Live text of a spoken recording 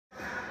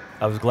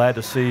I was glad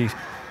to see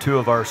two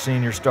of our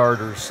senior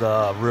starters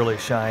really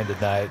shine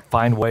tonight,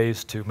 find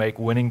ways to make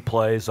winning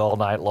plays all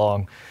night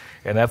long.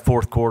 And that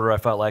fourth quarter, I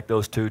felt like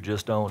those two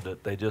just owned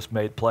it. They just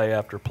made play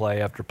after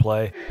play after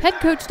play. Head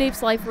coach Dave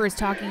Slifer is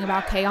talking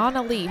about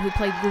Kayana Lee, who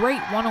played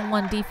great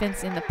one-on-one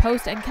defense in the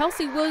post, and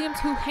Kelsey Williams,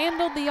 who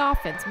handled the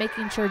offense,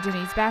 making sure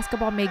Jennies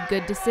basketball made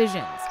good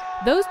decisions.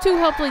 Those two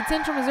helped lead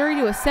Central Missouri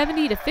to a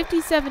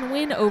 70-57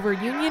 win over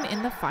Union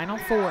in the Final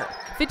Four.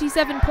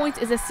 57 points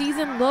is a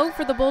season low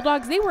for the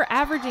Bulldogs. They were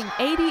averaging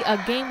 80 a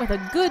game with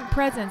a good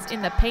presence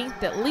in the paint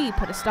that Lee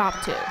put a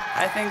stop to.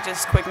 I think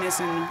just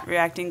quickness and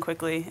reacting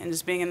quickly and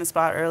just being in the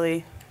spot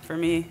early for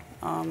me.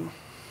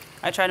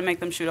 I try to make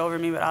them shoot over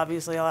me, but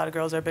obviously a lot of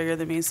girls are bigger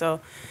than me, so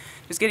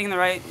just getting in the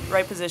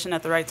right position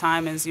at the right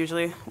time is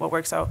usually what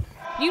works out.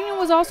 Union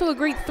was also a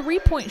great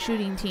three-point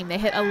shooting team. They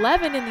hit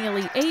 11 in the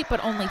Elite Eight,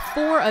 but only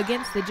 4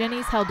 against the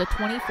Jennies, held to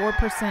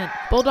 24%.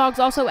 Bulldogs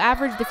also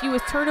averaged the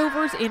fewest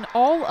turnovers in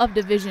all of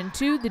Division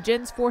II. The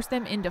Gens forced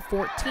them into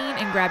 14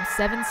 and grabbed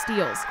 7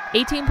 steals.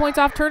 18 points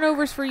off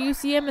turnovers for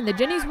UCM, and the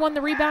Jennies won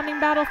the rebounding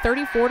battle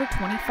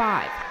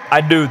 34-25.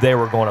 I knew they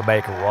were going to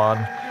make a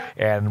run,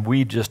 and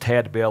we just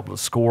had to be able to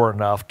score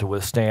enough to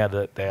withstand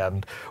it,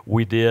 and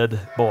we did.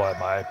 Boy,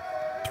 am I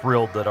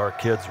thrilled that our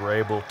kids were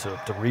able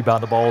to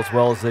rebound the ball as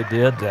well as they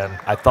did, and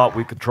I thought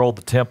we controlled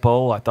the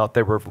tempo. I thought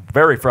they were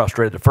very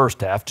frustrated the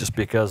first half just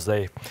because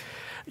they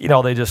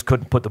just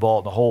couldn't put the ball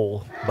in the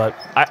hole. But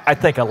I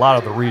think a lot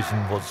of the reason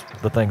was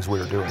the things we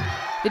were doing.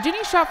 The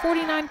Jennies shot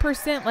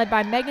 49%, led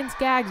by Megan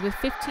Skaggs with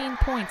 15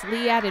 points.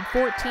 Lee added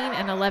 14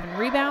 and 11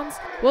 rebounds.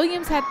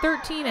 Williams had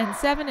 13 and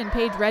 7, and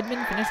Paige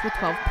Redmond finished with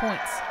 12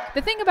 points.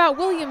 The thing about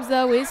Williams,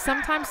 though, is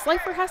sometimes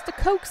Slifer has to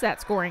coax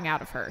that scoring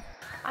out of her.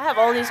 I have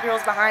all these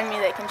girls behind me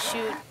that can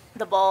shoot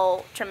the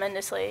ball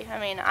tremendously. I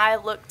mean, I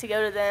look to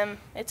go to them.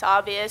 It's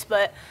obvious,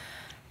 but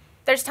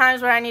there's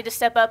times where I need to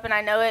step up, and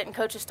I know it, and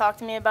coaches talk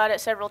to me about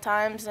it several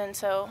times, and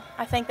so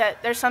I think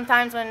that there's some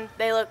times when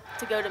they look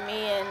to go to me,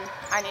 and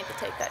I need to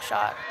take that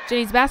shot.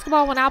 Jennies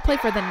basketball will now play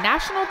for the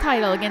national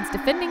title against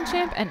defending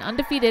champ and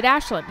undefeated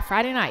Ashland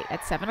Friday night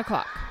at 7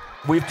 o'clock.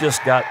 We've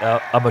just got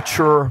a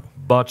mature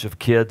bunch of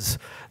kids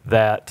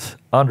that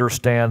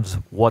understands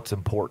what's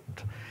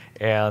important,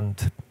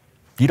 and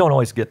you don't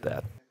always get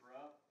that.